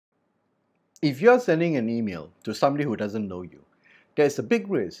If you're sending an email to somebody who doesn't know you, there's a big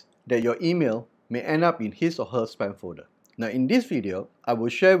risk that your email may end up in his or her spam folder. Now in this video, I will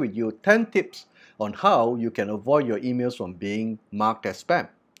share with you 10 tips on how you can avoid your emails from being marked as spam.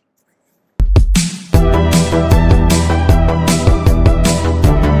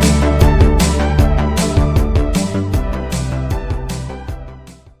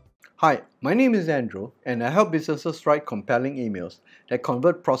 Hi, my name is Andrew and I help businesses write compelling emails that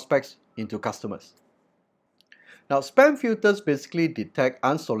convert prospects into customers. Now, spam filters basically detect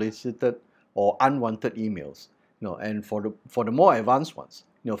unsolicited or unwanted emails, and for the more advanced ones,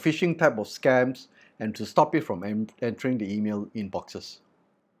 phishing type of scams, and to stop it from entering the email inboxes.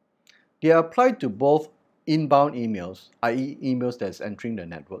 They are applied to both inbound emails, i.e. emails that's entering the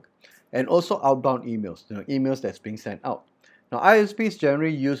network, and also outbound emails, emails that's being sent out. Now, ISPs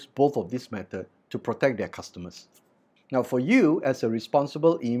generally use both of these methods to protect their customers. Now, for you as a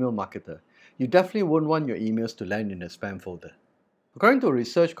responsible email marketer, you definitely won't want your emails to land in a spam folder. According to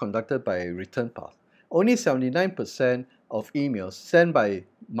research conducted by ReturnPath, only 79% of emails sent by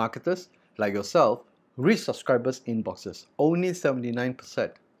marketers like yourself reach subscribers' inboxes. Only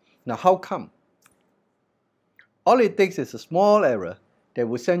 79%. Now, how come? All it takes is a small error that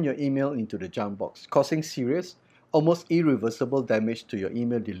will send your email into the junk box, causing serious, almost irreversible damage to your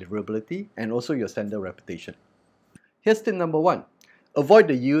email deliverability and also your sender reputation. Here's tip number 1. Avoid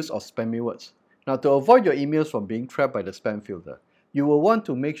the use of spammy words. Now, to avoid your emails from being trapped by the spam filter, you will want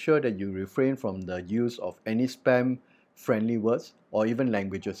to make sure that you refrain from the use of any spam-friendly words or even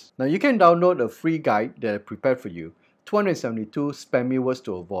languages. Now, you can download a free guide that I prepared for you, 272 spammy words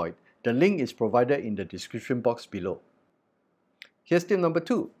to avoid. The link is provided in the description box below. Here's tip number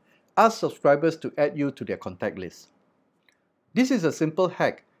 2. Ask subscribers to add you to their contact list. This is a simple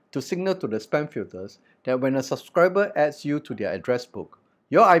hack to signal to the spam filters that when a subscriber adds you to their address book,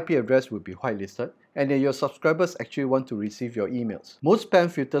 your IP address will be whitelisted and that your subscribers actually want to receive your emails. Most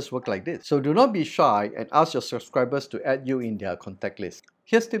spam filters work like this, so do not be shy and ask your subscribers to add you in their contact list.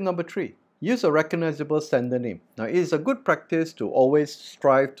 Here's tip number 3. Use a recognizable sender name. Now, it is a good practice to always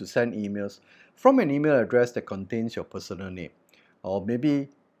strive to send emails from an email address that contains your personal name, or maybe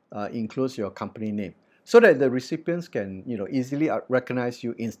includes your company name, so that the recipients can easily recognize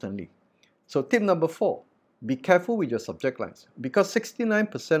you instantly. So tip number 4, be careful with your subject lines, because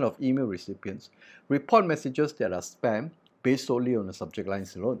 69% of email recipients report messages that are spam based solely on the subject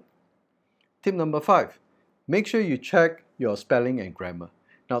lines alone. Tip number 5, make sure you check your spelling and grammar.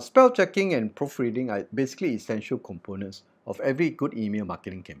 Now, spell checking and proofreading are basically essential components of every good email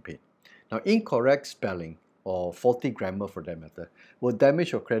marketing campaign. Now, incorrect spelling or faulty grammar for that matter will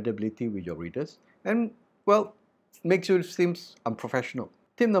damage your credibility with your readers and, well, makes you seem unprofessional.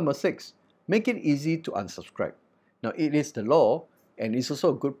 Tip number 6, make it easy to unsubscribe. Now, it is the law and it's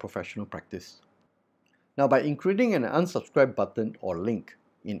also a good professional practice. Now, by including an unsubscribe button or link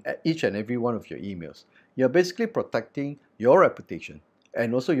in each and every one of your emails, you're basically protecting your reputation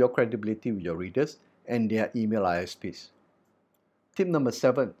and also your credibility with your readers and their email ISPs. Tip number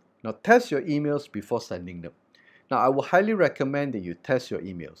 7, now test your emails before sending them. Now, I will highly recommend that you test your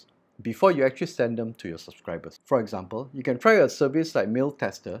emails before you actually send them to your subscribers. For example, you can try a service like Mail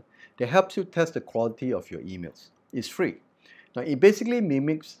Tester that helps you test the quality of your emails. It's free. Now, it basically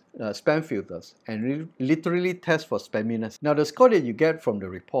mimics spam filters and literally tests for spamminess. Now, the score that you get from the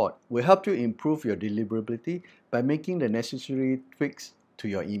report will help you improve your deliverability by making the necessary tweaks to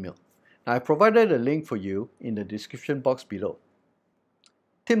your email. Now, I provided a link for you in the description box below.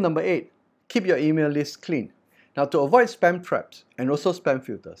 Tip number 8, keep your email list clean. Now, to avoid spam traps and also spam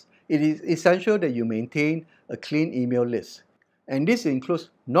filters, it is essential that you maintain a clean email list. And this includes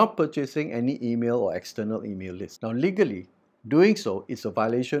not purchasing any email or external email lists. Now, legally, doing so is a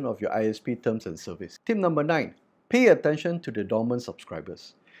violation of your ISP terms and service. Tip number 9, pay attention to the dormant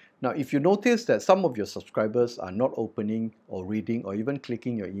subscribers. Now, if you notice that some of your subscribers are not opening or reading or even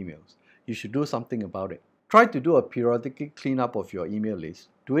clicking your emails, you should do something about it. Try to do a periodic cleanup of your email list.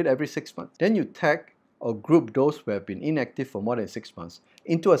 Do it every 6 months. Then you tag or group those who have been inactive for more than 6 months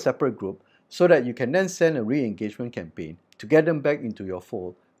into a separate group so that you can then send a re-engagement campaign to get them back into your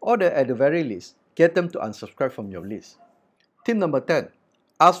fold, or at the very least, get them to unsubscribe from your list. Tip number 10,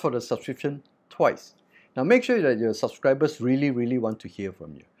 ask for the subscription twice. Now, make sure that your subscribers really want to hear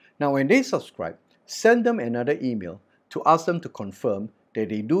from you. Now, when they subscribe, send them another email to ask them to confirm that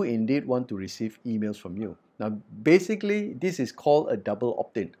they do indeed want to receive emails from you. Now, basically, this is called a double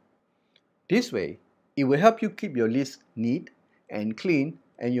opt-in. This way, it will help you keep your list neat and clean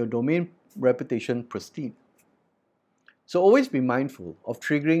and your domain reputation pristine. So always be mindful of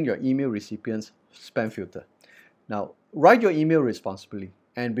triggering your email recipient's spam filter. Now, write your email responsibly.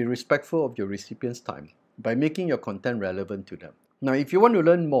 and be respectful of your recipient's time by making your content relevant to them. Now, if you want to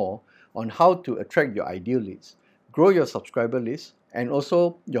learn more on how to attract your ideal leads, grow your subscriber list, and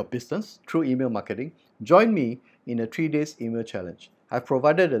also your business through email marketing, join me in a 3-day email challenge. I've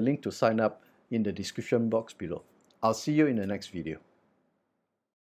provided a link to sign up in the description box below. I'll see you in the next video.